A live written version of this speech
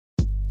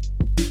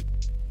Hello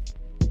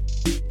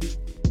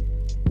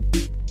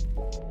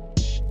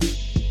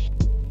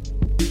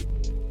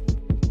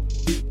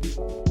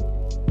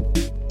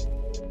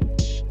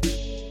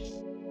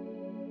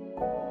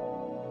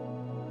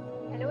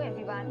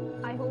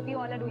everyone, I hope you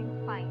all are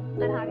doing fine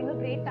and having a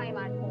great time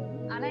at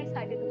home and are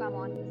excited to come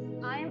on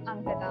this. I am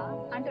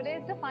Ankita and today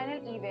is the final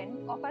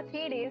event of our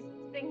 3 days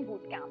spring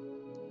boot camp.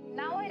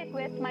 Now I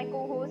request my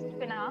co-host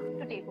Pinak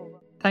to take over.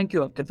 Thank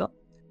you, Ankita.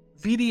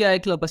 We, the AI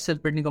Club, are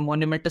celebrating a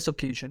momentous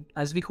occasion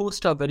as we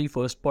host our very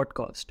first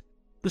podcast.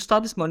 To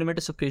start this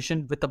momentous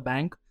occasion with a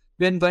bang,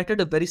 we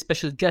invited a very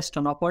special guest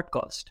on our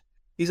podcast.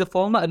 He's a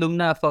former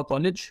alumni of our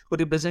college who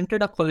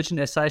represented our college in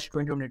SIH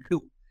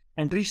 2022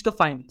 and reached the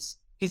finals.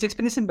 He's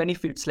experienced in many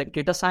fields like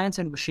data science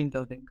and machine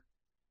learning.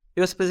 He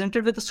was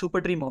presented with a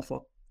super dream offer.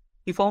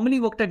 He formerly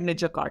worked at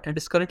NinjaCart and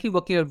is currently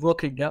working at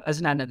Work India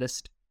as an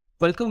analyst.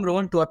 Welcome,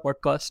 Rohan, to our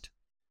podcast.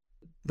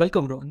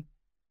 Welcome, Rohan.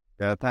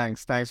 Yeah,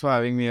 thanks. Thanks for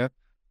having me here.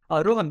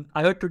 Rohan,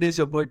 I heard today's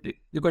your birthday.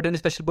 You got any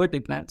special birthday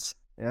plans?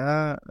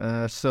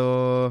 It's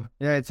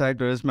like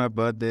today's my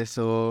birthday,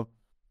 so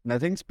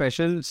nothing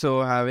special.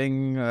 So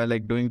having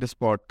doing this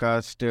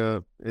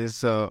podcast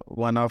is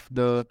one of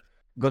the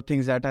good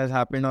things that has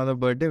happened on the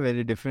birthday.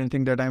 Very different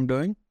thing that I'm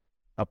doing.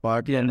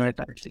 Apart from it,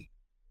 Actually.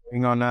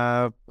 going on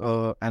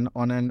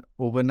an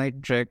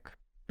overnight trek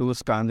to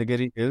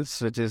Skandagiri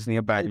Hills, which is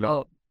near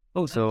Bangalore.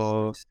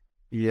 So nice.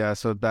 Yeah,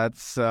 so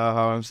that's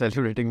how I'm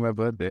celebrating my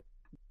birthday.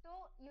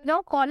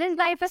 So, college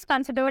life is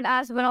considered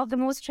as one of the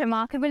most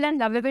remarkable and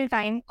lovable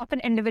time of an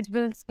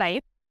individual's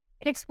life.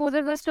 It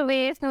exposes us to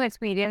various new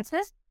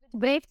experiences, which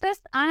breaks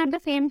us and at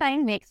the same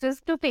time makes us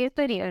to face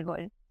the real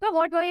world. So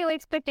what were your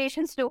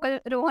expectations,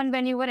 Rohan,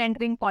 when you were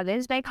entering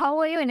college? Like, how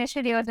were your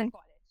initial years in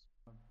college?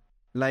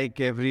 Like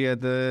every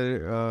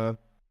other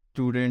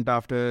student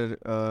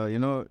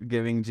after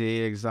giving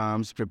JEE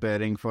exams,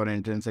 preparing for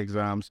entrance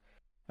exams,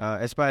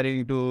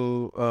 aspiring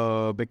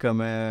to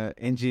become an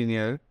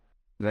engineer,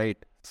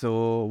 right?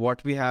 So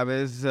what we have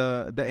is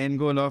the end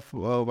goal of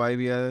why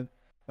we are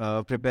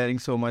preparing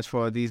so much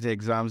for these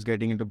exams,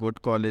 getting into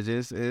good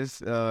colleges is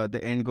the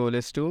end goal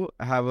is to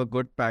have a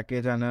good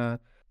package and a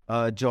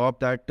job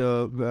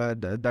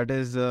that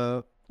is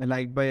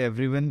liked by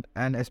everyone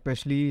and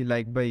especially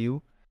liked by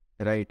you,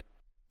 right?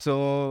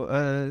 So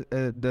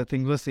the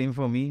thing was same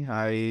for me.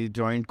 I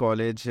joined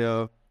college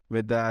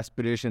with the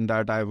aspiration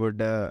that I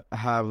would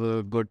have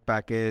a good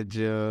package,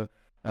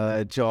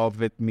 job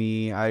with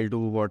me. I'll do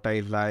what I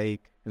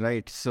like,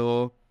 right?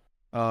 So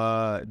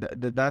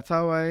that's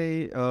how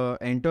I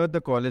entered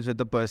the college with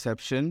the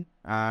perception.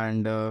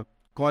 And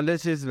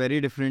college is very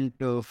different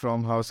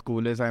from how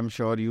school is. I'm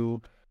sure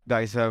you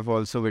guys have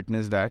also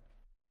witnessed that.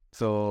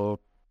 So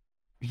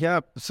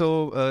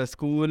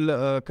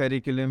school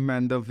curriculum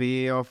and the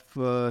way of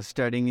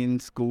studying in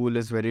school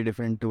is very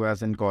different to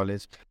as in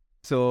college.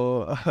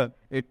 So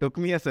it took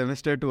me a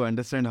semester to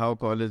understand how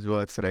college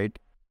works, right?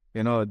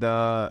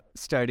 The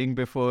studying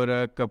before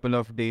a couple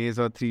of days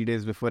or 3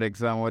 days before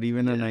exam or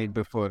even a night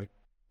before,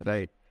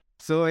 right?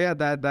 So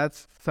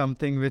that's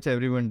something which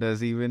everyone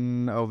does,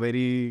 even a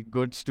very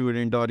good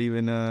student or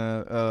even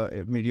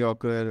a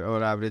mediocre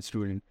or average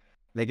student.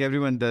 Like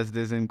everyone does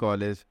this in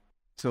college.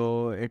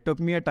 So it took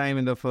me a time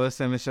in the first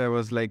semester. I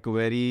was like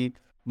very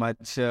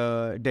much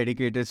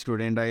dedicated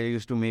student. I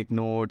used to make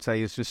notes. I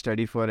used to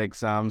study for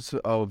exams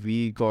a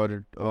week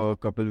or a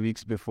couple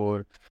weeks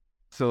before.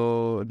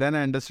 So then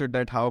I understood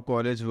that how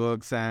college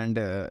works, and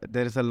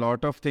there is a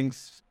lot of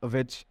things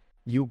which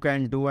you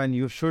can do and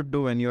you should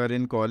do when you are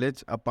in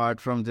college,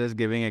 apart from just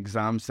giving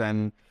exams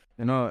and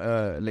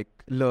like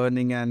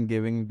learning and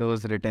giving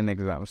those written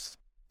exams.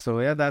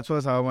 So that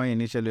was how my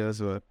initial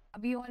years were.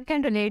 We all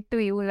can relate to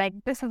you. Like,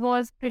 this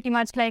was pretty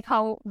much like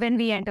how when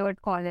we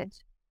entered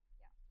college.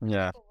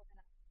 Yeah.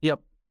 Yep.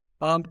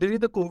 During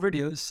the COVID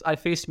years, I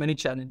faced many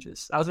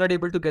challenges. I was not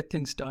able to get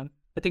things done.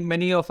 I think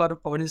many of our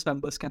audience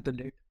members can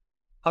relate.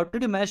 How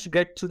did you manage to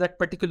get through that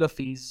particular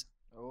phase?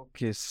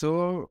 Okay,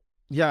 so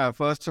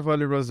first of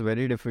all, it was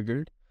very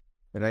difficult,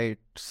 right?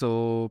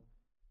 So,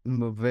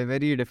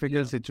 very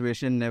difficult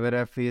situation. Never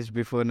have faced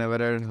before, never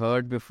had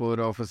heard before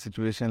of a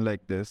situation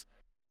like this.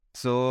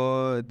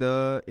 So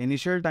the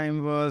initial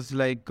time was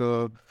like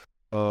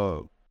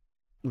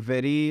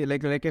very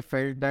like I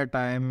felt that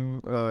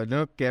I'm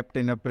kept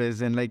in a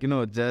prison, like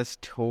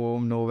just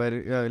home,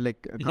 nowhere,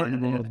 like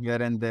can't go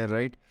here and there,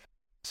 right?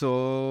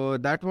 So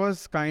that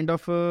was kind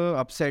of a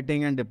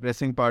upsetting and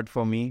depressing part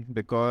for me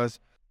because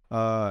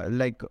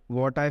like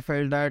what I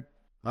felt that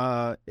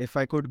if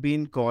I could be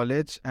in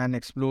college and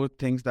explore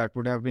things, that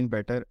would have been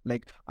better.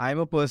 Like I'm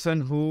a person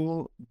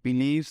who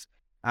believes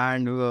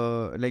and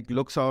like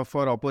looks out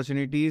for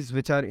opportunities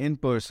which are in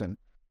person.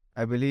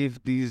 I believe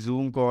these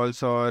Zoom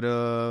calls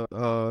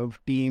or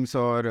Teams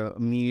or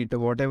Meet,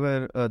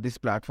 whatever these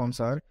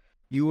platforms are,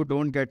 you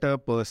don't get a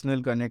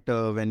personal connect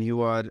when you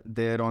are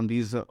there on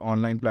these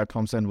online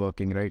platforms and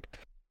working, right?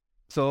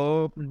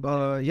 So,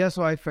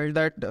 so I felt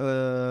that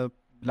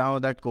now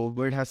that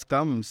COVID has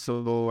come,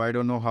 so I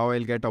don't know how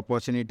I'll get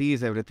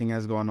opportunities. Everything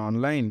has gone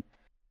online.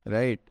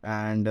 right?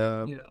 And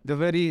Yeah. the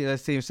very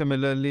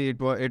similarly,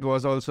 it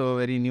was also a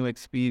very new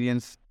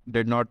experience.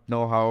 Did not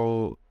know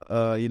how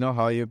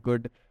how you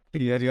could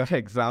clear your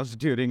exams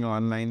during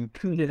online,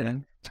 Yeah.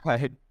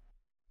 right?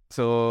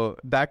 So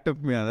that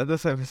took me another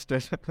semester.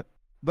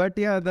 But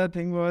yeah, the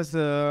thing was,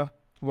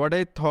 what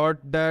I thought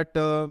that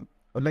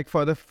like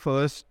for the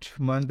first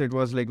month, it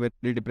was like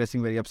very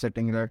depressing, very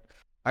upsetting. That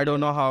I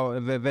don't know how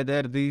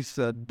whether this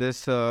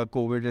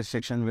COVID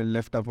restriction will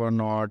lift up or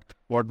not.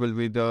 What will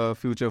be the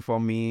future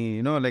for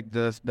me? Like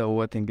this the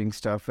overthinking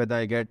stuff. Whether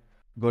I get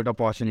good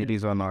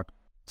opportunities or not.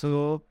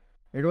 So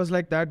it was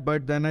like that.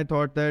 But then I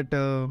thought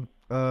that.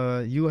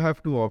 You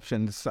have two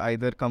options: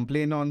 either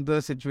complain on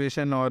the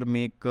situation or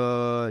make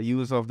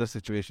use of the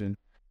situation.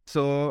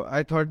 So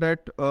I thought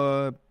that,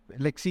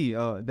 see,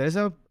 there's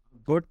a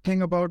good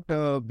thing about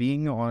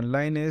being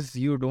online is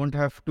you don't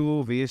have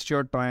to waste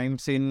your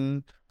times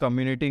in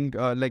commuting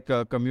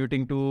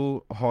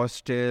to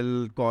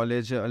hostel,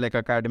 college, like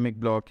academic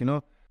block.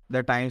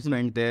 The time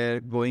spent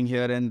there, going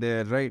here and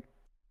there, right?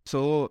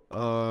 So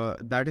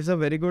that is a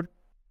very good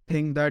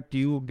thing that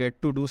you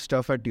get to do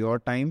stuff at your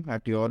time,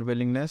 at your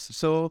willingness.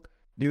 So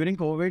during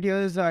COVID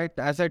years,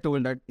 as I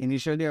told that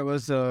initially I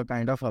was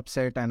kind of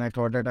upset and I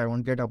thought that I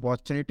won't get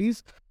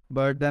opportunities.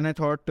 But then I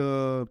thought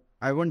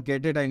I won't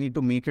get it. I need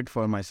to make it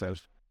for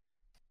myself.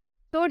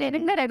 So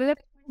during the regular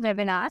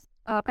webinars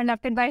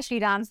conducted by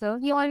Sriram sir,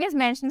 he always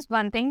mentions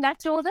one thing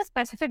that shows a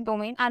specific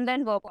domain and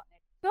then work on it.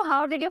 So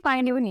how did you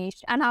find your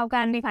niche and how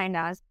can we find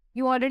ours?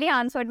 You already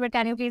answered, but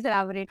can you please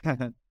elaborate?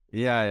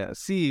 Yeah.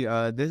 See,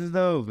 this is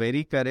the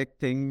very correct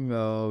thing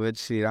which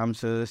Sriram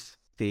sir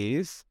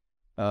says.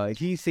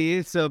 He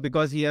says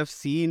because he have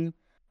seen,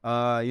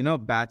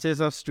 batches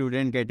of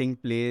student getting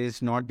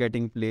placed, not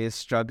getting placed,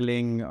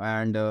 struggling,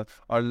 and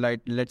or like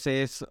let's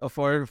say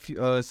for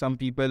some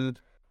people,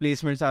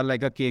 placements are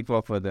like a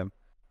cakewalk for them,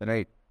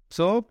 right?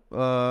 So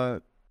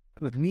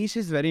niche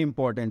is very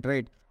important,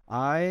 right?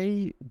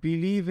 I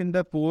believe in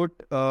the quote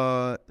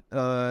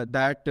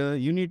that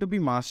you need to be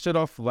master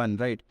of one,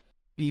 right?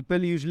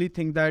 People usually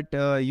think that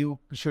you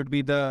should be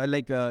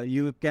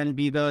you can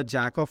be the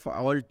jack of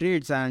all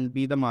trades and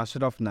be the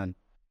master of none,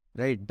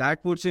 right?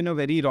 That puts you in a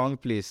very wrong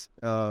place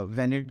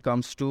when it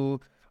comes to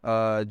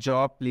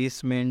job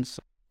placements.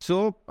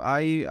 So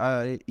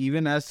I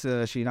even as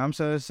Sriram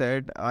sir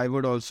said, I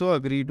would also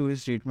agree to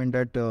his statement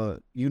that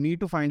you need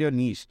to find your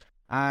niche.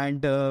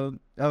 And a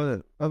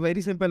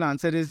very simple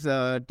answer is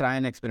try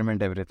and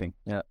experiment everything.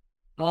 Yeah.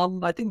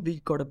 I think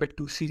we got a bit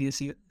too serious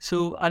here.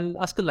 So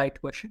I'll ask a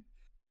light question.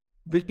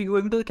 We'll be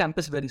going to the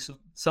campus very soon.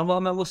 Some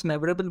of my most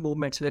memorable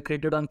moments were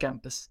created on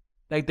campus.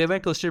 Like they were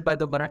hosted by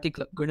the Marathi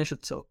Club, Ganesh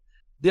Utsav.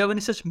 Do you have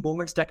any such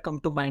moments that come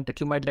to mind that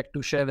you might like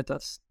to share with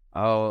us?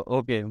 Oh,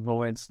 okay.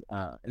 Moments.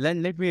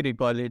 Let me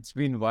recall. It's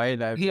been a while.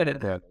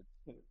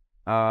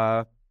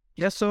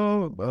 Yeah.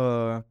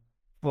 So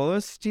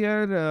first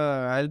year,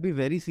 I'll be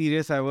very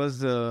serious. I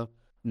was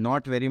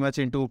not very much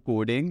into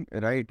coding,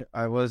 right?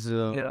 I was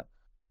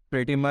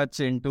pretty much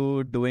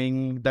into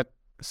doing the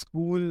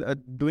school,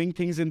 doing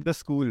things in the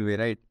school way,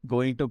 right?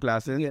 Going to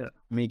classes,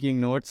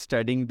 making notes,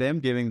 studying them,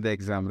 giving the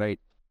exam, right?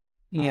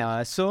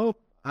 So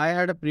I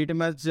had a pretty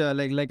much I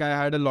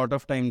had a lot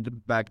of time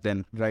back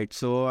then, right?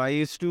 So I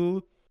used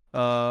to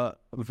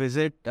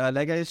visit, I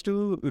used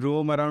to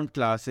roam around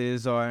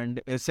classes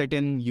and sit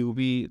in UB,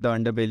 the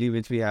underbelly,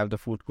 which we have the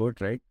food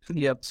court, right?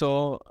 Yep.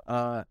 So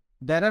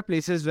there are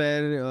places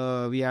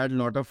where we had a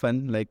lot of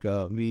fun.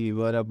 We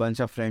were a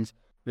bunch of friends.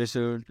 We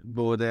should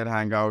go there,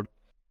 hang out,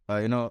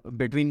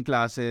 between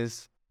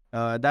classes.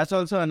 That's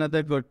also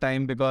another good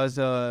time because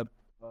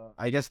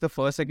I guess the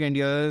first, second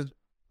year,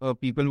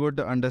 people would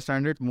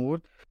understand it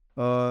more.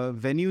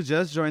 When you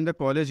just join the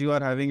college, you are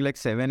having like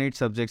 7, 8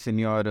 subjects in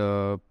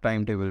your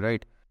timetable,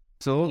 right?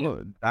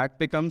 So that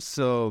becomes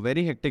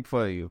very hectic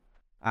for you.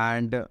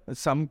 And in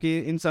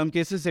some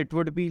cases, it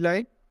would be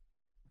like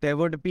there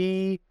would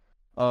be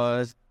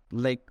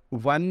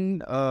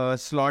one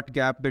slot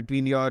gap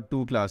between your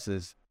two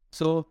classes.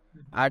 So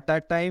at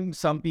that time,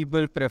 some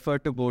people prefer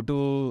to go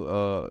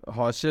to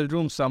hostel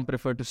rooms. Some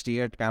prefer to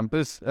stay at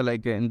campus,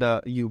 like in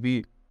the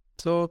UB.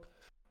 So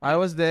I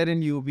was there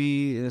in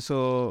UB.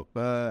 So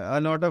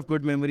a lot of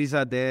good memories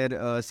are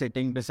there.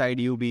 Sitting beside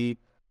UB,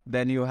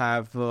 then you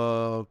have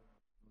the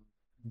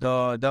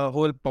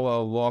whole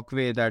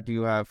walkway that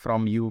you have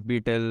from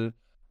UB till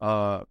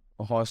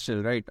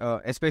hostel, right?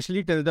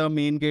 Especially till the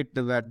main gate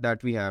that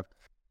we have.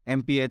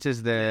 MPH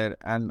is there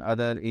and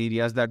other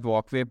areas, that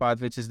walkway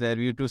path which is there.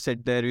 We used to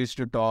sit there, we used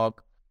to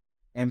talk.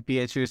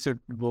 MPH, we used to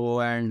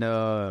go and,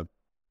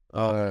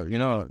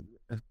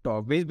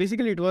 talk.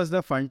 Basically, it was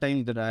the fun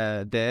time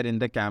that there in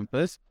the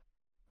campus.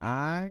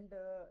 And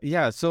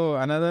so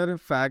another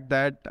fact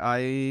that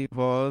I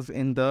was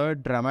in the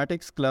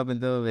dramatics club in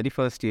the very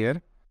first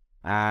year.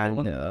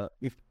 And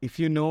if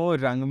you know,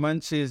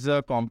 Rangmanch is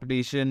a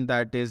competition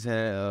that is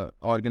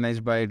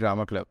organized by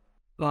Drama Club.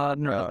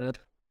 No.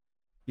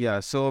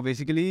 Yeah, so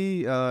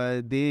basically,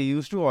 they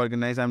used to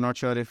organize. I'm not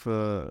sure if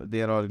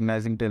they are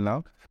organizing till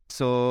now.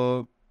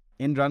 So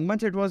in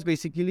Rangmanch, it was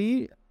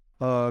basically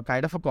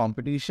kind of a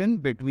competition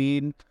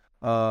between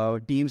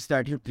teams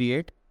that you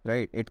create,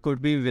 right? It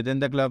could be within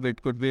the club,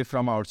 it could be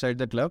from outside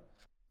the club.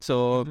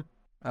 So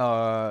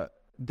the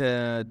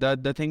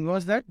thing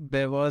was that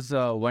there was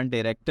one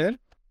director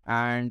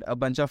and a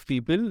bunch of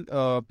people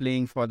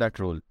playing for that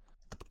role.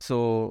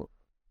 So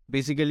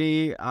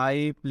basically,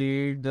 I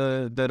played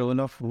the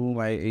role of whom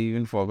I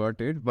even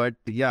forgot it. But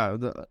yeah,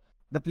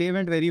 the play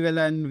went very well,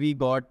 and we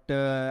got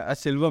a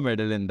silver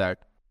medal in that.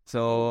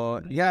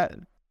 So yeah,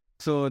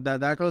 so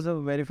that was a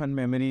very fun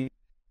memory.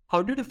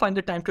 How did you find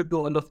the time to do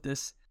all of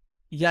this?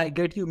 Yeah, I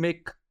get you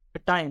make a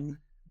time.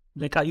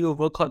 Like, are you a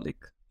workaholic?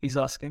 He's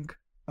asking.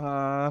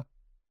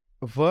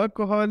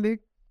 Workaholic.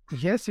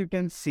 Yes, you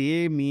can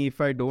say me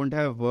if I don't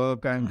have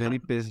work, I'm very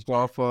pissed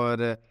off,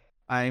 or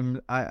I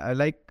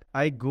like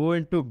I go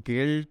into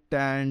guilt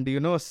and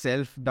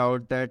self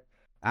doubt that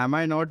am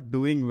I not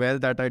doing well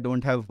that I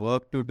don't have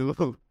work to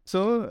do.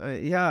 So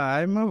yeah,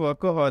 I'm a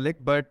workaholic,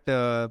 but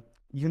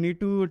you need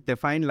to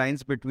define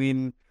lines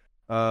between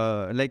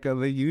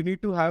you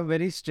need to have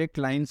very strict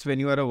lines when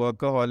you are a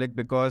workaholic,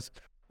 because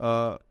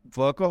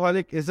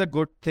workaholic is a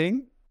good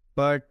thing,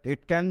 but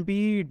it can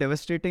be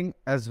devastating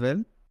as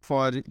well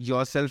for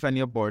yourself and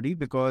your body,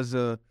 because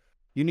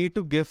you need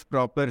to give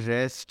proper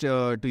rest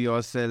to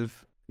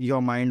yourself,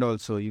 your mind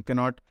also. You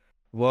cannot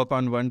work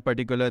on one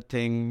particular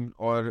thing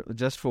or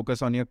just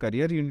focus on your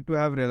career. You need to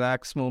have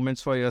relaxed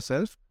moments for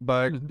yourself.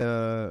 But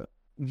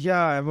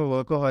yeah, I'm a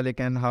workaholic.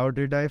 And how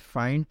did I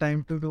find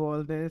time to do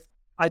all this?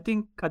 I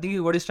think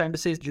what he's trying to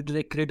say is you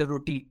like create a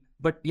routine.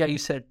 But yeah, you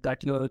said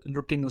that your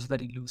routine was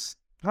very loose.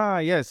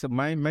 Yes,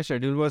 my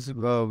schedule was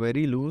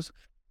very loose,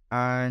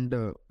 and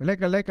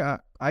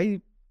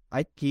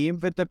I came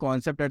with the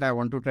concept that I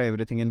want to try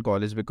everything in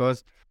college,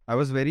 because I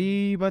was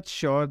very much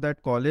sure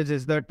that college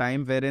is the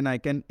time wherein I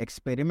can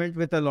experiment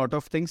with a lot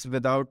of things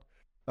without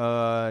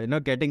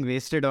getting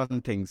wasted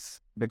on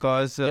things.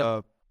 Because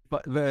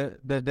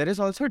there is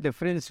also a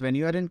difference when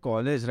you are in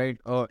college, right?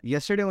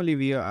 Yesterday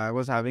only I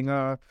was having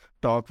a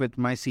talk with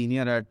my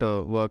senior at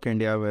Work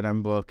India, where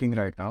I'm working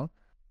right now.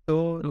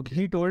 So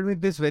he told me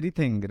this very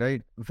thing,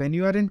 right? When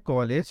you are in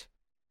college,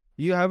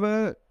 you have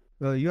a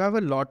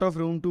lot of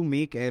room to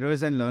make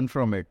errors and learn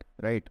from it,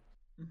 right?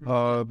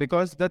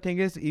 Because the thing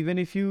is, even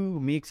if you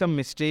make some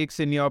mistakes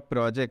in your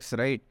projects,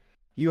 right,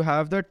 you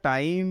have the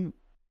time,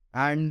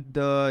 and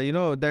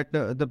that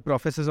the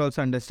professors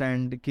also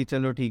understand कि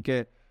चलो ठीक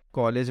है,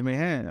 college में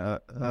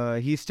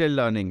है, he's still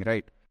learning,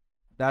 right?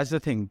 That's the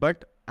thing.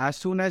 But as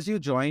soon as you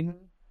join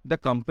the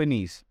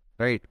companies,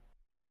 right?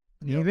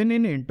 Even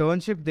in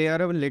internship, they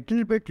are a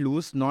little bit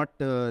loose, not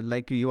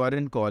like you are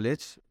in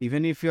college.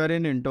 Even if you are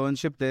in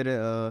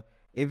internship,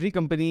 every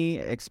company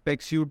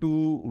expects you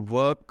to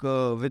work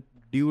with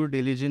due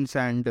diligence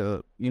and,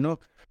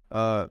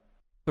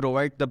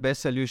 provide the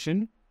best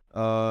solution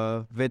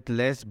with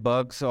less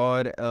bugs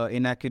or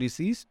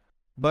inaccuracies.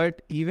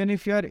 But even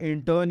if you are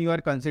intern, you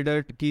are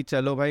considered कि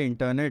चलो भाई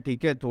intern है,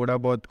 ठीक है, थोड़ा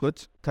बहुत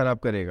कुछ खराब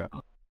करेगा.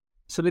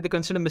 So they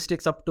consider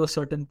mistakes up to a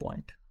certain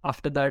point.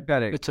 After that,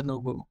 correct, it's a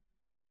no-go.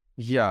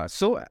 Yeah.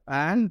 So,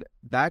 and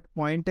that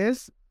point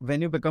is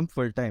when you become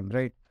full-time,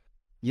 right?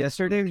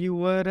 Yesterday you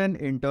were an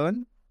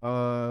intern.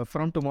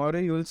 From tomorrow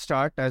you will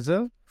start as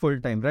a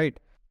full-time, right?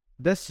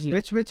 The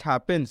switch which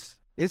happens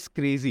is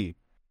crazy.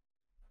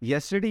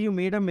 Yesterday you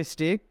made a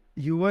mistake.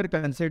 You were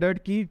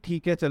considered कि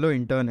ठीक है चलो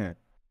intern है.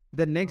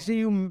 The next day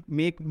you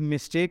make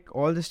mistake.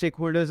 All the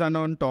stakeholders are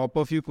on top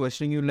of you,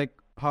 questioning you like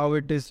how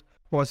it is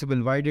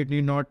possible. Why did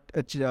you not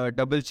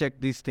double check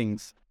these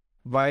things?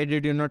 Why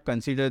did you not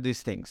consider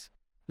these things?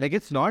 Like,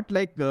 it's not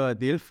like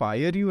they'll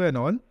fire you and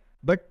all,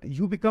 but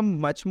you become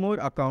much more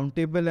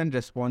accountable and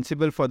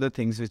responsible for the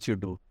things which you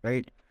do,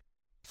 right?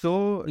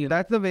 So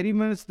that's a very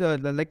much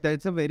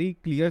that's a very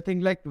clear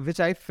thing, like which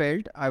I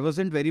felt. I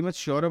wasn't very much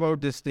sure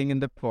about this thing in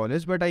the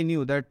college, but I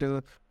knew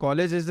that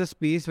college is the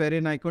space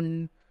wherein I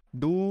can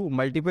do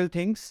multiple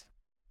things,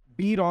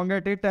 be wrong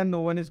at it, and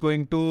no one is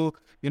going to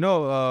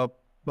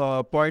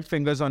point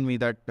fingers on me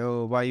that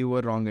why you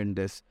were wrong in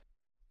this.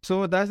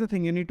 So that's the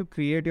thing. You need to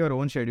create your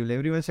own schedule.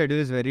 Everyone's schedule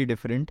is very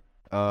different.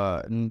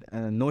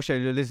 No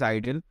schedule is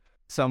ideal.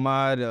 Some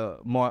are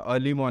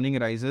early morning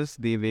risers.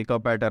 They wake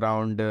up at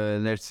around,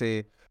 let's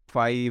say,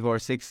 5 or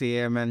 6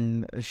 a.m.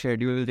 and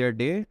schedule their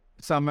day.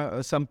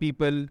 Some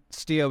people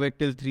stay awake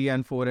till 3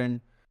 and 4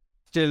 and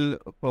still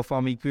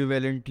perform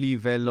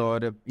equivalently well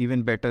or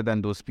even better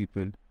than those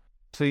people.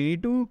 So you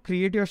need to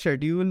create your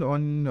schedule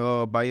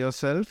on by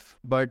yourself,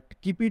 but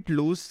keep it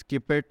loose.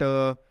 Keep it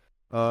to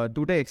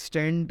the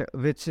extent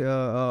which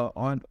till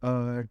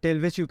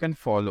which you can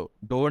follow.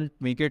 Don't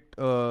make it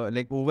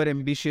like over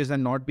ambitious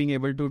and not being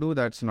able to do.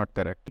 That's not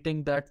correct. I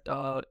think that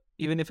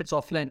even if it's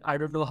offline, I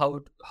don't know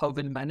how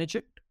we'll manage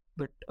it,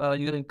 but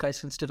you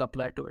guys can still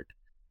apply to it.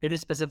 It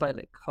is specified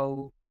like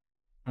how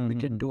we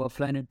can do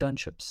offline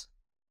internships.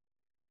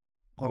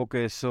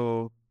 Okay,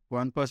 so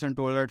one person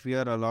told that we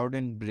are allowed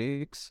in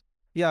breaks.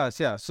 Yes,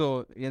 yeah.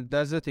 So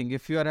that's the thing.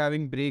 If you are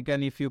having break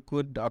and if you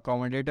could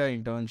accommodate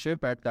an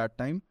internship at that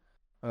time,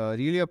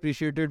 Really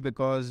appreciate it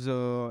because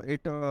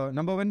it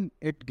number one,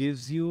 it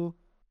gives you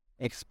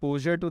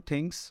exposure to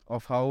things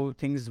of how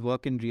things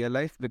work in real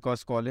life,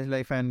 because college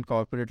life and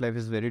corporate life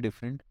is very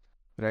different,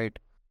 right?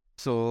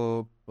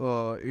 So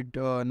it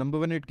number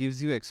one, it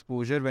gives you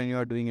exposure when you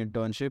are doing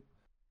internship.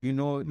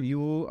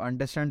 You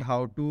understand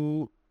how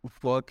to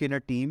work in a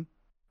team.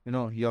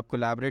 Your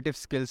collaborative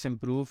skills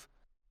improve,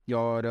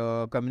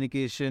 your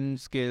communication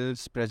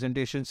skills,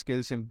 presentation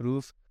skills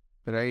improve,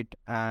 right?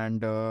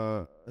 And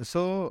there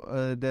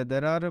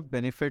are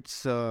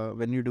benefits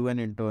when you do an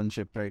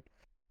internship, right?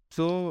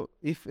 So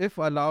if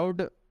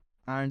allowed,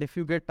 and if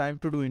you get time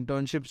to do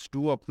internships,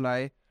 do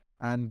apply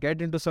and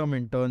get into some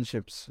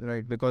internships,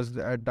 right? Because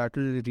that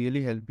will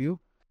really help you.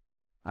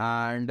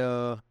 And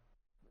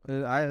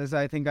as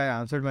I think I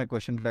answered my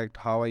question, like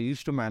how I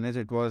used to manage,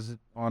 it was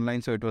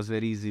online, so it was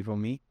very easy for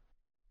me.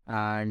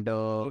 And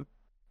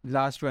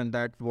last one,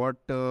 that what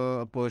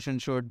a person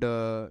should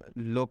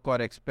look or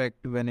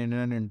expect when in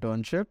an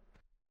internship.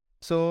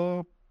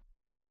 So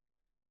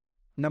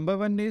number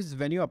one is,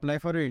 when you apply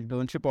for an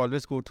internship,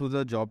 always go through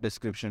the job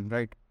description,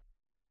 right?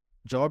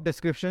 Job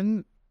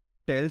description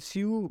tells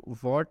you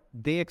what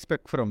they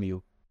expect from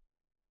you.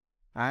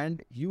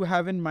 And you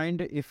have in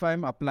mind, if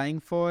I'm applying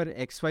for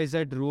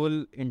XYZ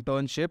role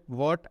internship,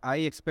 what I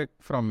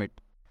expect from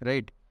it,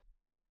 right?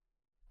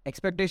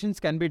 Expectations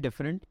can be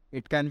different.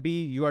 It can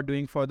be you are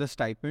doing for the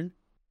stipend.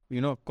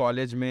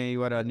 College may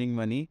you are earning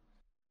money.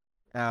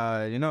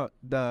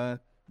 The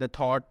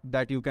thought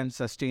that you can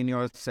sustain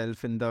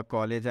yourself in the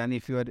college, and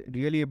if you are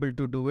really able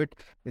to do it,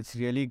 it's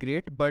really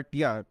great. But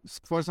yeah,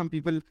 for some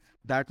people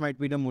that might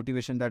be the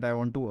motivation, that I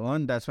want to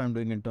earn, that's why I'm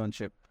doing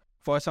internship.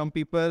 For some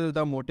people,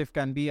 the motive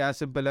can be as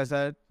simple as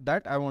that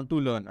I want to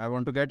learn, I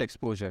want to get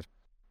exposure,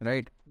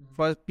 right?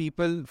 For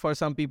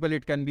some people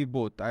it can be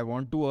both. I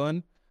want to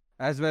earn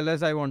as well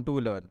as I want to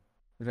learn,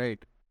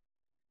 right?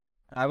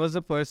 I was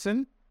a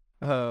person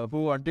who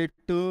wanted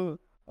to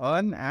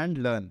earn and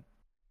learn,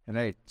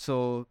 right?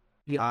 So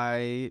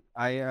Yeah.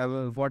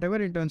 whatever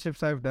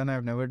internships I've done,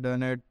 I've never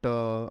done it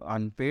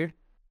unpaid,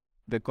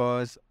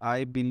 because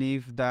I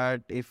believe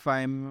that if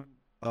I'm,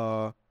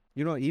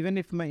 even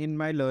if in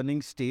my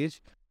learning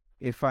stage,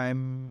 if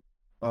I'm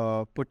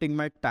putting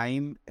my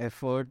time,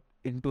 effort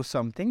into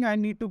something, I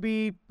need to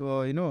be,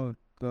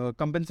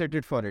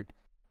 compensated for it.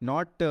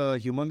 Not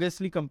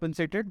humongously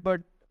compensated,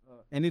 but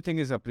anything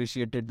is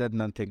appreciated than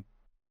nothing.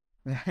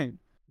 Right.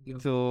 Yeah.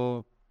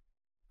 So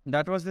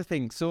that was the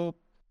thing. So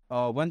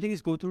one thing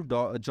is, go through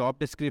job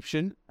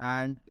description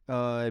and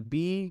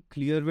be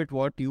clear with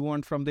what you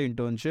want from the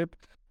internship,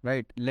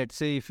 right? Let's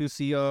say if you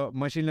see a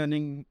machine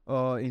learning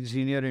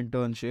engineer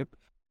internship,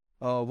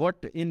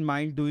 what in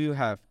mind do you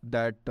have?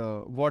 That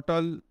what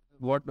do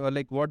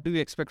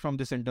you expect from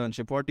this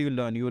internship? What do you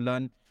learn? You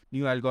learn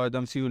new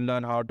algorithms. You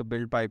learn how to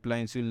build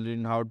pipelines. You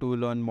learn how to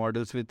learn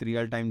models with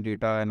real-time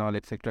data and all,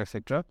 etc.,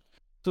 etc.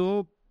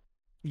 So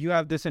you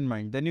have this in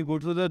mind. Then you go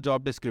to the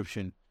job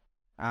description,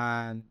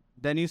 and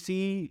then you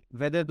see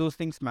whether those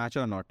things match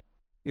or not.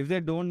 If they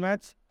don't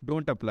match,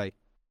 don't apply.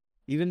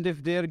 Even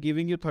if they are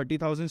giving you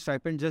 30,000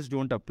 stipend, just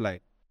don't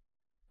apply,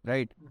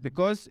 right?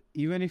 Because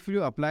even if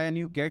you apply and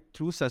you get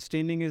through,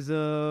 sustaining is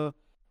a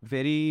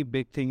very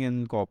big thing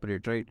in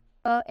corporate, right?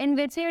 In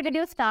which year did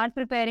you start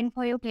preparing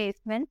for your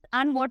placement,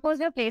 and what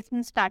was your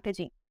placement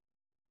strategy?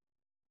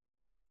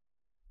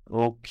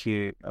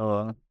 Okay.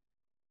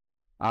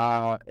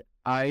 I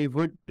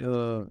would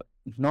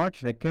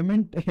not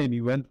recommend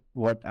anyone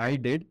what I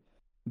did,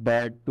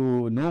 but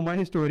to know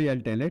my story, I'll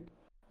tell it.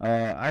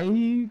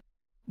 I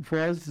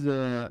was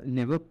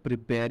never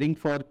preparing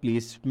for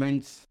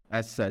placements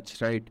as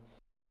such, right?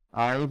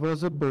 I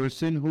was a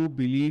person who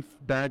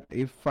believed that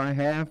if I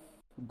have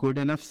good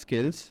enough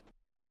skills,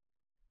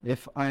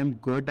 if I'm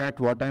good at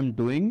what I'm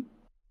doing,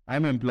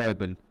 I'm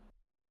employable.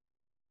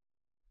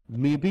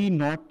 Maybe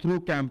not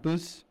through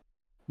campus,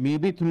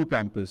 maybe through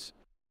campus.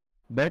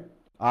 But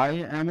I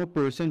am a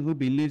person who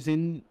believes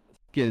in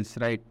skills,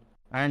 right?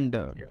 And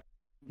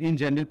in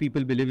general,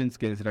 people believe in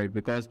skills, right?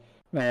 Because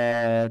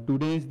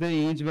today is the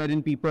age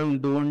wherein people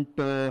don't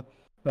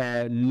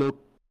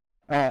look.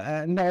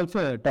 And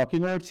also,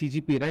 talking about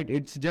CGP, right?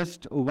 It's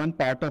just one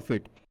part of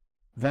it.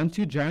 Once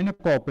you join a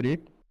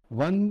corporate,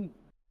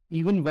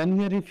 even 1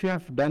 year if you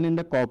have done in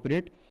the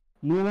corporate,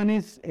 no one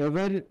is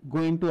ever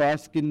going to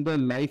ask in the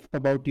life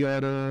about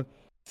your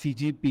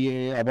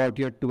CGPA, about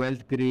your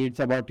 12th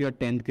grades, about your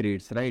 10th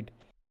grades, right?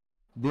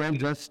 They are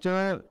just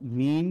a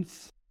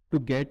means to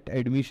get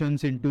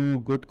admissions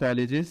into good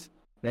colleges,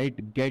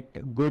 right?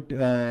 Get good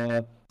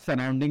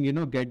surrounding,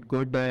 get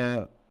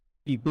good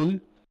people,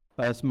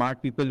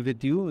 smart people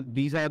with you.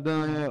 These are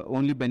the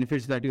only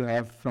benefits that you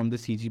have from the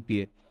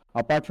CGPA.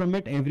 Apart from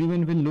it,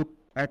 everyone will look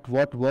at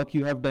what work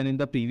you have done in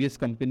the previous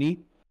company,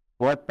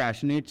 what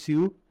passionates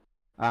you,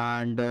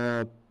 and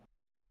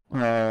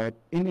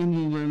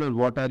in general,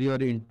 what are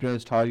your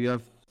interests, how you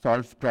have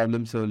solved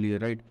problems earlier,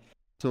 right?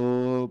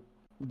 So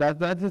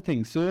that's the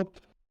thing. So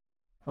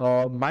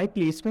my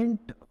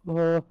placement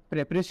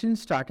preparation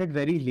started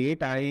very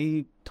late.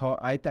 I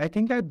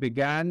think I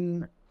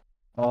began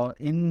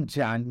In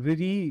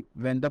January,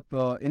 when the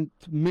in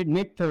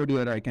mid third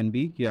year I can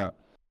be, yeah.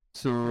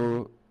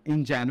 So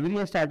in January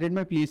I started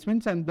my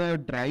placements, and the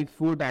drive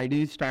food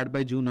ideally start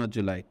by June or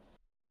July.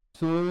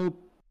 So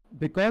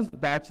because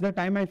that's the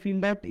time I feel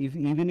that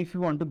even if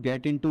you want to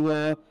get into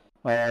a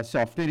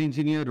software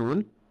engineer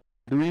role,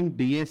 doing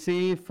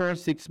DSA for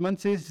 6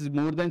 months is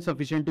more than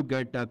sufficient to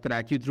get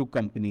crack you through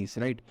companies,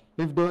 right?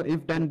 If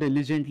done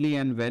diligently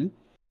and well,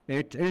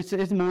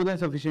 it's more than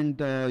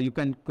sufficient. You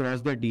can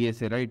cross the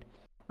DSA, right?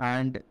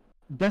 And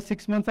the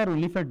 6 months are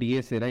only for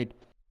DSA, right?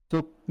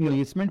 So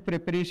placement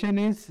preparation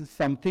is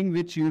something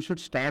which you should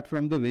start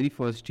from the very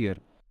first year.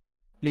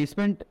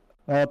 Placement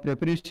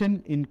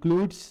preparation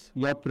includes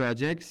your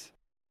projects,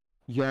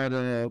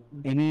 your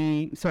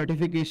any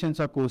certifications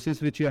or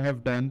courses which you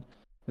have done,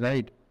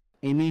 right?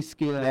 Any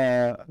skill,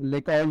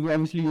 like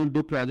obviously you'll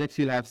do projects,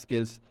 you'll have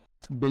skills,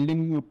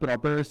 building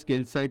proper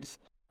skill sets,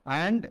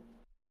 and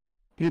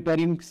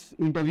preparing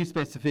interview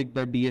specific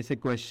the DSA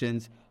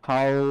questions,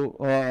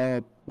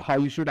 how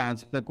you should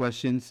answer the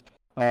questions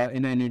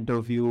in an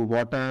interview,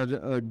 what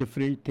are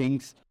different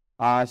things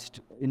asked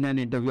in an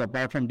interview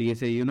apart from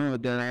DSA. You know,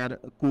 there are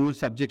core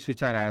subjects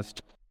which are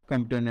asked: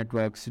 computer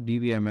networks,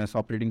 DVMS,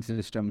 operating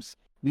systems.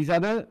 These are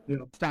the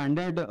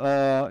standard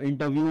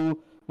interview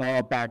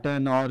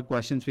pattern or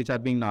questions which are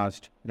being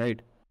asked,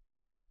 right?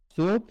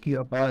 So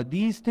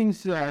these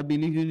things, I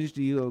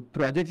believe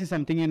projects is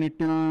something you need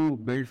to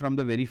build from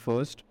the very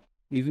first.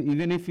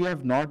 Even if you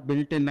have not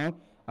built till now,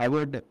 I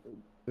would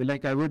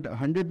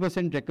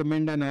 100%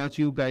 recommend and urge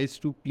you guys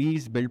to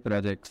please build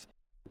projects.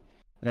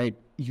 Right?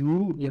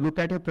 You look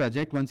at a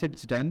project once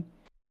it's done,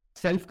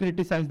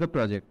 self-criticize the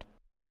project.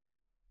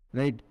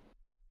 Right?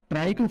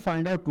 Try to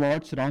find out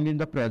what's wrong in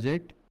the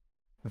project.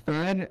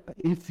 Where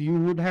if you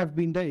would have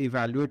been the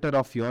evaluator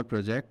of your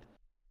project,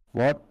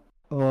 what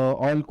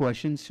all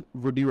questions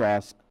would you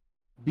ask?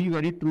 Be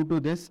very true to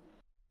this.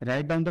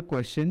 Write down the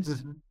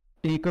questions.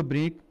 Take a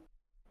break.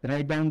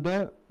 Write down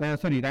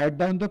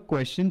the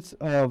questions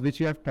which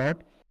you have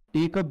taught.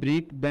 Take a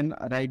break, then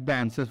write the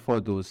answers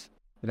for those.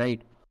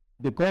 Right?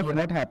 Because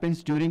what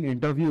happens during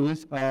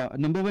interviews,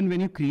 number one,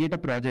 when you create a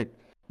project,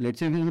 let's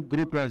say it's a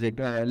group project.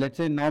 Let's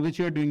say now which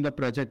you are doing the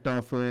project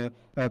of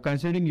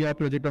considering your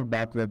project of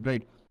dark web,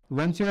 right?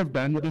 Once you have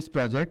done this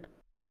project,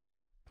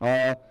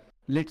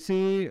 let's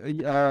say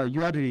you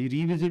are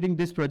revisiting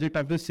this project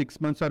after 6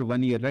 months or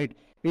 1 year, right?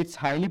 It's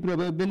highly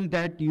probable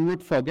that you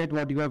would forget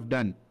what you have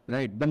done,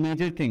 right? The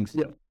major things,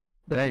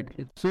 right?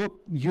 So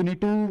you need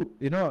to,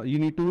 you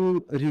need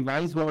to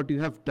revise what you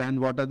have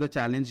done. What are the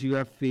challenges you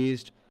have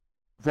faced?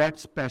 What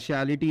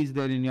speciality is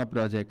there in your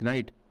project,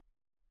 right?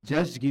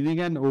 Just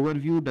giving an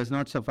overview does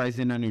not suffice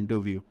in an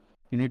interview.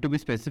 You need to be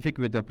specific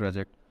with the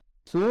project.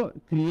 So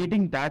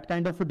creating that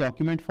kind of a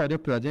document for your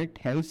project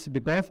helps,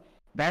 because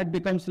that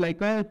becomes like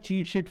a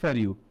cheat sheet for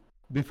you.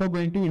 Before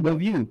going to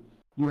interview,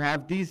 you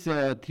have these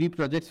 3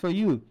 projects for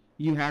you.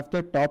 You have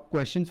the top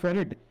questions for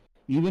it.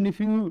 Even if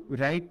you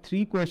write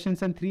 3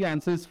 questions and 3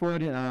 answers for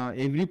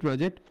every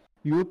project,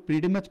 you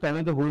pretty much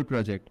cover the whole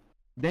project.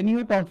 Then you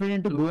are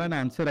confident to go and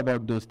answer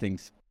about those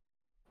things.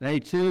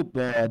 Right, so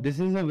this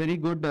is a very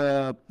good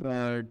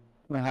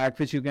hack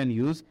which you can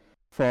use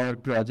for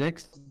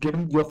projects.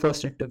 During your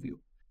first interview,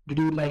 did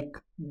you do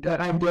you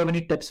have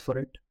any tips for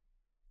it?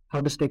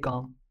 How to stay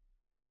calm?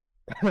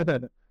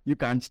 You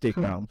can't stay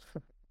calm.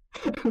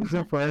 It's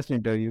the first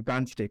interview, you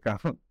can't stay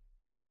calm.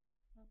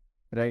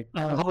 Right.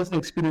 How was the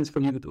experience for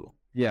you though?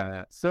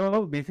 Yeah.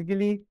 So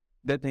basically,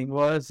 the thing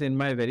was, in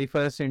my very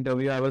first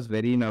interview, I was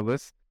very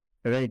nervous.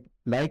 Right.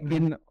 Like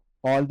in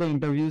all the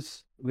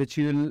interviews which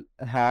you'll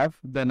have,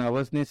 the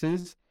nervousness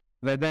is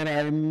whether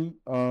I'm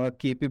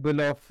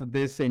capable of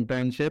this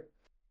internship,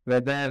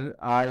 whether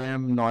I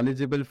am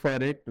knowledgeable for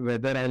it,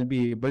 whether I'll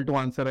be able to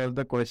answer all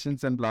the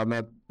questions and blah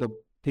blah, the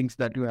things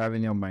that you have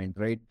in your mind,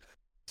 right?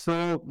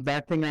 So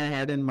that thing I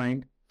had in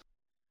mind.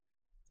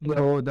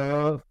 So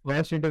the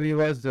first interview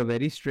was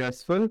very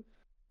stressful,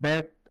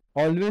 but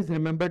always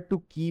remember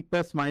to keep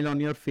a smile on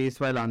your face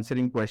while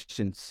answering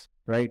questions,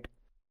 right?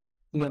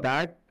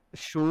 That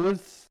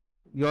shows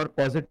your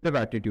positive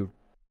attitude,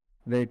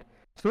 right?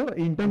 So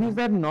interviews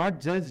are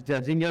not just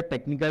judging your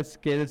technical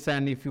skills,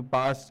 and if you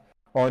pass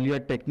all your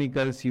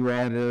technicals, you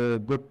are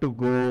good to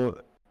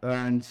go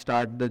and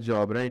start the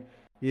job, right?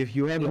 If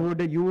you have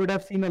you would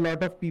have seen a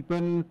lot of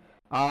people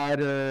are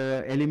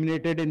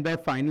eliminated in the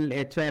final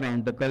HR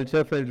round, the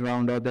culture fit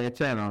round or the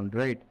HR round,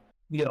 right?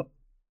 Yeah.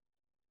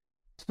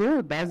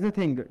 So that's the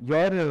thing.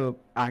 Your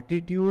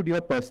attitude,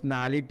 your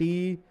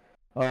personality,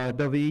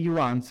 the way you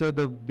answer,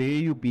 the way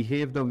you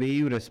behave, the way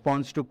you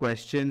respond to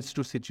questions,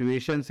 to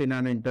situations in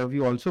an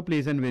interview also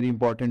plays a very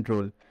important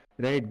role,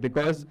 right?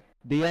 Because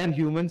they are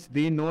humans.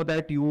 They know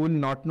that you will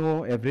not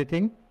know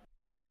everything.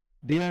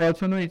 They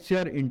also know it's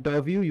your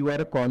interview. You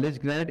are a college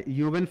grad.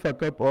 You will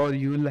fuck up, or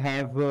you will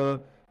have,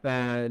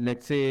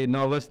 let's say,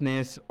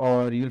 nervousness,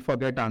 or you'll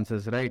forget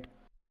answers, right?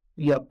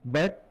 Yeah.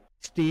 But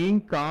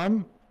staying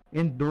calm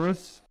in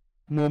those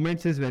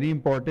moments is very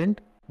important,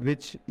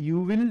 which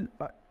you will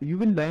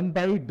learn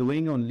by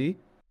doing only.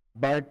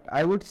 But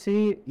I would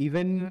say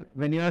even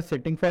when you are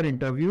sitting for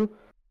interview,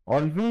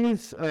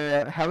 always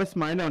have a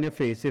smile on your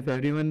face. If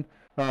everyone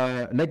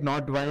like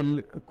not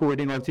while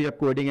coding, also you're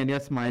coding and you're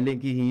smiling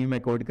कि ही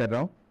मैं code कर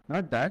रहा हूँ.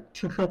 Not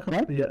that.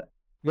 Not Yeah.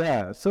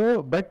 yeah.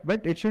 So, but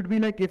it should be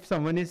like if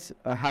someone is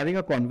having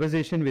a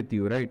conversation with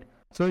you, right?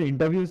 So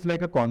interview is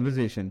like a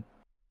conversation.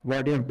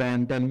 What you have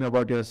done, tell me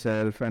about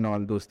yourself, and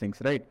all those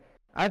things, right?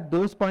 At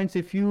those points,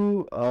 if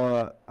you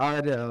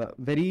are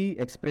very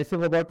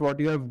expressive about what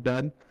you have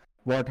done,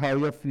 what how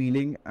you're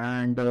feeling,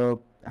 and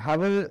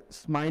have a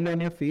smile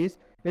on your face,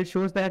 it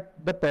shows that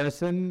the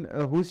person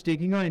who's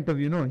taking your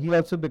interview, no, he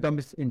also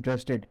becomes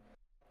interested.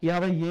 कि हाँ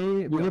भाई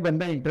ये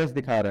बंदा interest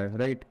दिखा रहा है,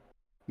 right?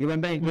 ये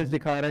बंदा इंटरेस्ट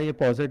दिखा रहा है, ये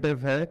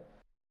पॉजिटिव है.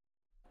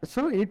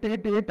 So it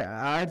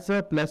adds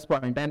a plus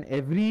point, and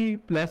every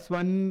plus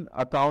one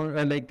account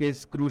like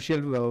is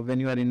crucial when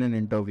you are in an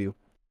interview.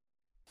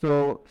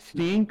 So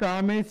staying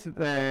calm is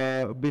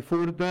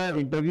before the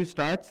interview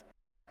starts,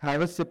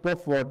 have a sip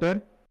of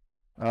water,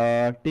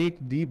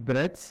 take deep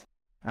breaths,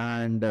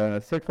 and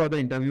sit for the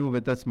interview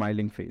with a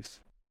smiling face.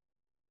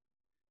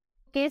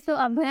 Okay, so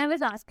Abhinay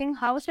was asking,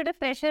 how should a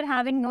fresher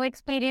having no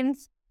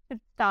experience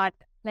should start?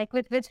 Like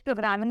with which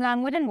programming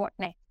language and what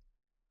next?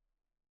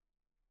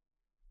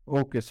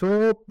 Okay,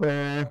 so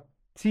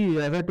see,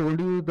 as I told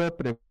you, the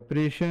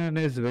preparation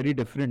is very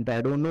different.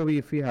 I don't know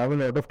if we have a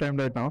lot of time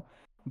right now,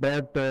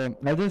 but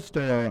I'll just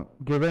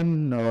give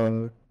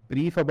an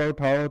brief about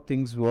how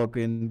things work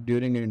in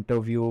during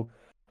interview,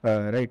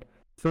 right?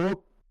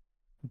 So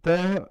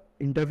the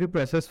interview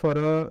process for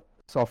a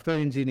software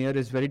engineer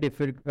is very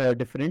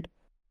different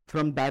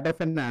from that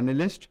of an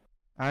analyst,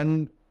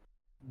 and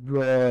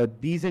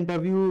these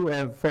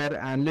interview for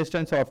analyst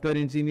and software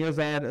engineers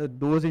are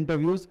those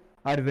interviews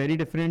are very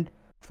different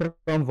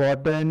from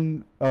what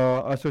an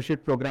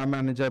associate program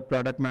manager,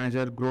 product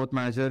manager, growth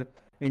manager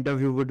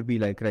interview would be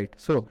like, right?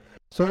 So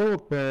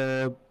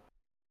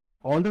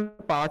all the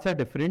parts are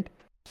different.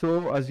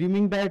 So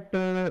assuming that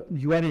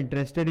you are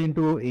interested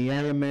into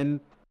AI,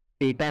 ML,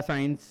 data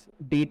science,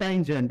 data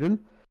in general,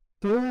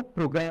 so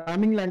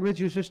programming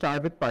language you should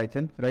start with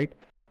Python, right?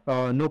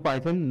 No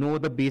Python, know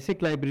the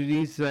basic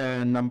libraries,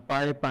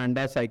 NumPy,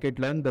 Panda,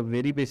 Scikit-learn, the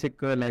very basic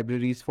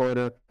libraries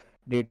for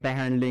data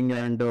handling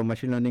and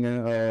machine learning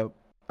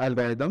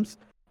algorithms,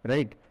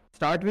 right?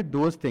 Start with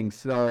those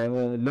things,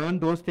 learn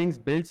those things,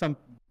 build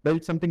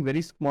something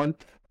very small,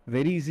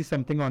 very easy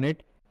something on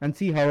it, and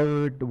see how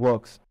it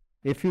works.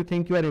 If you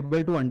think you are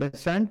able to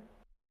understand,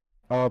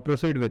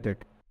 proceed with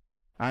it.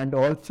 And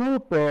also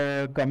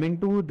coming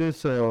to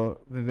this,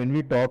 when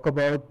we talk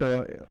about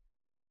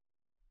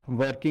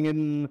working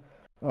in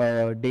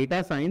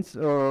data science,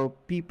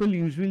 people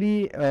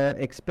usually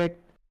expect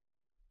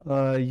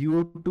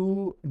you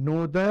to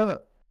know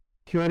the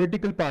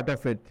theoretical part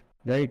of it,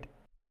 right?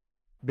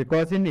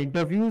 Because in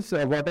interviews,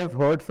 what I've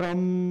heard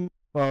from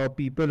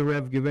people who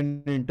have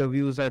given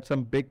interviews at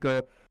some big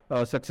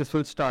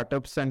successful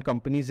startups and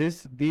companies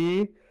is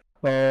they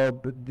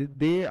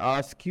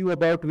ask you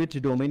about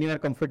which domain you are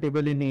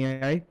comfortable in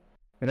AI,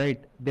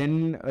 right?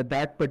 Then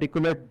that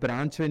particular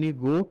branch when you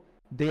go,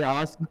 they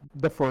ask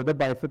the further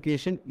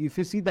bifurcation. If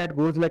you see that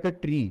goes like a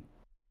tree,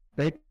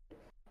 right?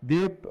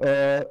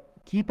 They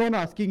keep on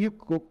asking you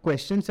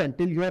questions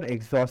until you are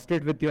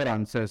exhausted with your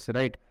answers,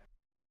 right?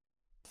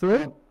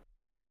 So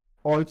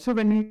also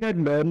when you are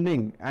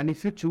learning, and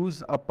if you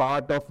choose a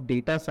part of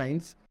data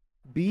science,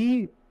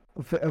 be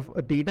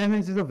data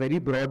science is a very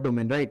broad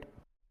domain, right?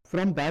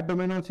 From that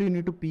domain also you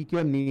need to pick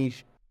your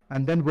niche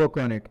and then work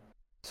on it.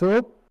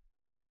 So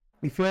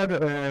if you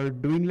are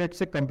doing, let's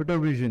say, computer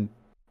vision,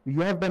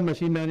 you have done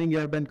machine learning, you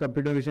have done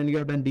computer vision, you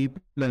have done deep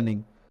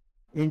learning.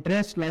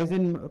 Interest lies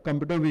in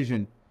computer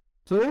vision.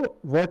 So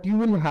what you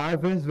will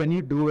have is when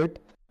you do it,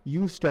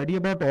 you study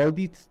about all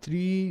these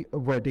three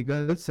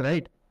verticals,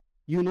 right?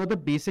 You know the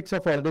basics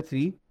of all the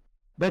three,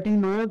 but you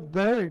know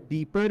the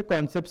deeper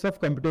concepts of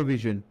computer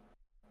vision,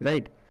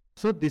 right?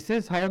 So this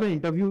is how the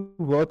interview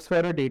works for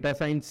a data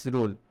science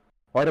role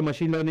or a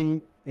machine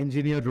learning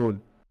engineer role.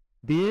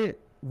 They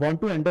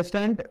want to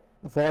understand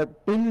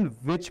what till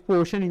which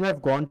portion you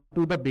have gone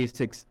to the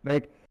basics,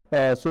 right?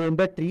 So in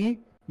the tree,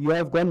 you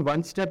have gone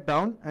one step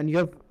down and you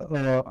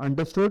have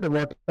understood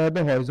what are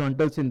the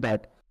horizontals in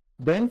that.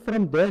 Then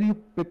from there you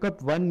pick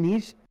up one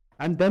niche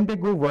and then they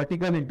go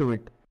vertical into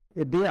it.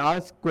 They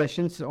ask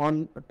questions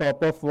on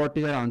top of what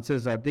your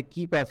answers are. They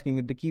keep asking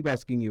it, they keep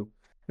asking you.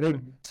 Right.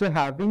 So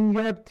having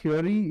your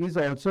theory is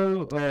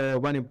also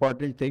one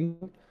important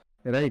thing,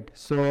 right?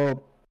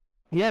 So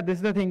yeah, this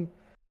is the thing.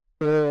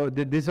 So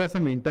these are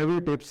some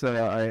interview tips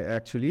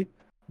actually,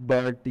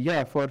 but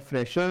yeah, for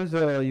freshers,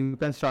 you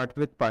can start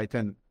with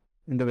Python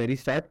in the very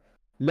start.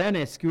 Learn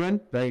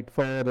SQL, right?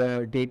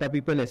 For data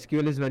people,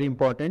 SQL is very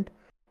important.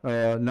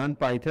 Learn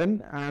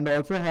Python and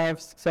also have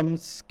some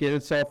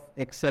skills of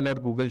Excel or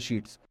Google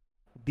Sheets.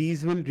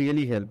 These will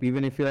really help,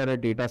 even if you are a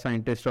data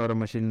scientist or a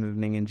machine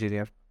learning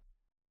engineer.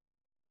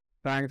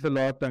 Thanks a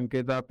lot,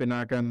 Ankita,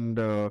 Pinak, and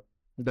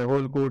the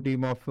whole core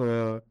team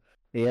of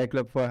AI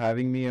Club for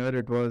having me here.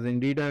 It was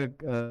indeed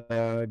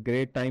a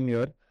great time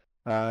here.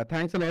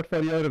 Thanks a lot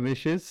for your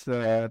wishes.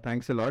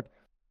 Thanks a lot.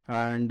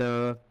 And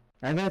as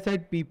I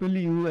said, people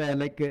you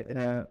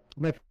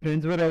my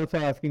friends were also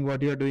asking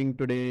what you're doing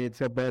today.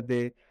 It's a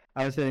birthday.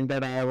 I was saying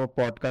that I have a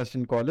podcast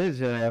in college.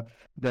 There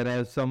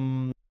are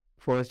some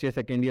first year,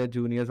 second year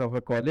juniors of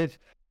a college.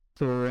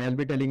 So I'll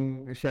be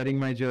sharing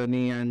my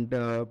journey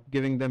and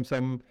giving them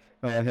some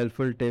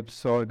helpful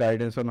tips or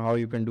guidance on how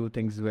you can do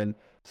things well.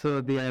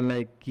 So they are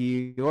like,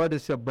 what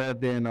is your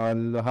birthday and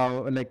all?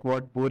 How, like,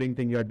 what boring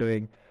thing you're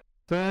doing?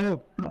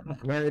 So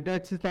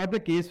that's not the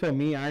case for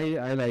me.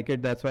 I like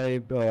it. That's why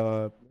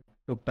I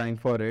took time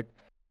for it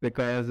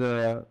because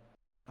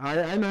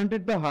I learned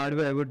it the hard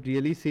way. I would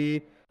really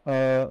say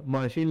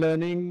machine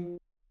learning,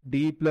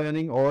 deep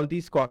learning, all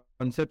these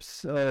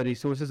concepts,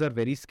 resources are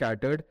very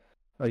scattered.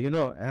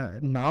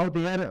 Now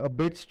they are a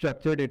bit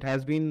structured. It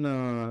has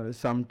been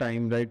some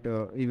time, right?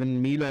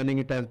 Even me learning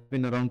it has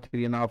been around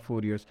 3.5,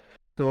 4 years.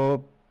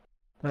 So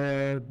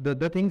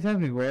the things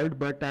have evolved,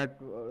 but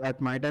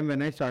at my time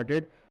when I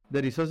started,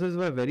 the resources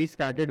were very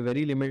scattered,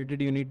 very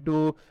limited. You need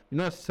to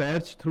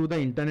search through the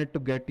internet to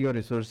get your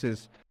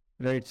resources,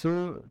 right?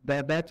 So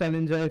that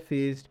challenge I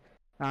faced,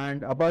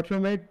 and apart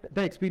from it,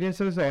 the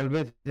experiences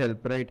always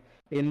help, right?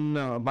 In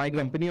my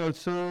company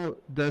also,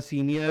 the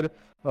senior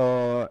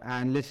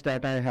analyst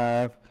that I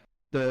have,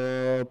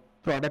 the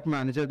product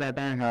manager that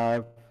I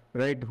have,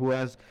 right, who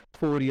has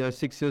 4 years,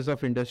 6 years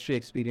of industry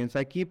experience,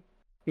 I keep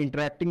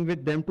interacting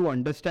with them to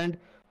understand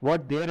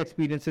what their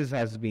experiences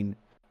has been,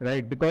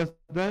 right? Because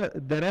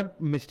there are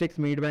mistakes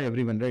made by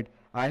everyone, right?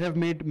 I have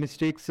made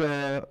mistakes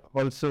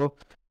also,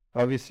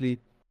 obviously,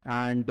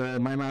 and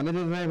my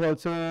managers have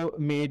also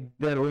made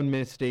their own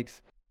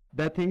mistakes.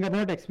 The thing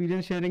about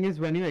experience sharing is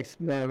when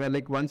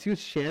once you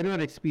share your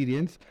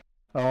experience,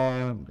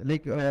 the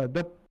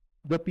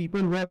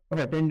people who have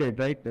attended,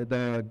 right,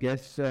 the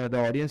guests, the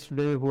audience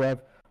today who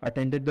have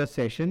attended the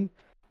session,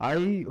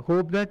 I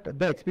hope that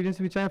the experience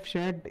which I have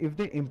shared, if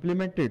they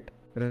implement it,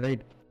 right,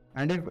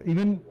 and if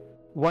even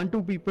 1,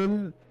 2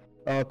 people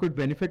could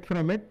benefit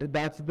from it,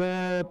 that's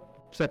the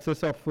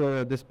success of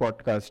this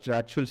podcast,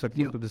 actual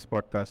success of this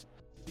podcast.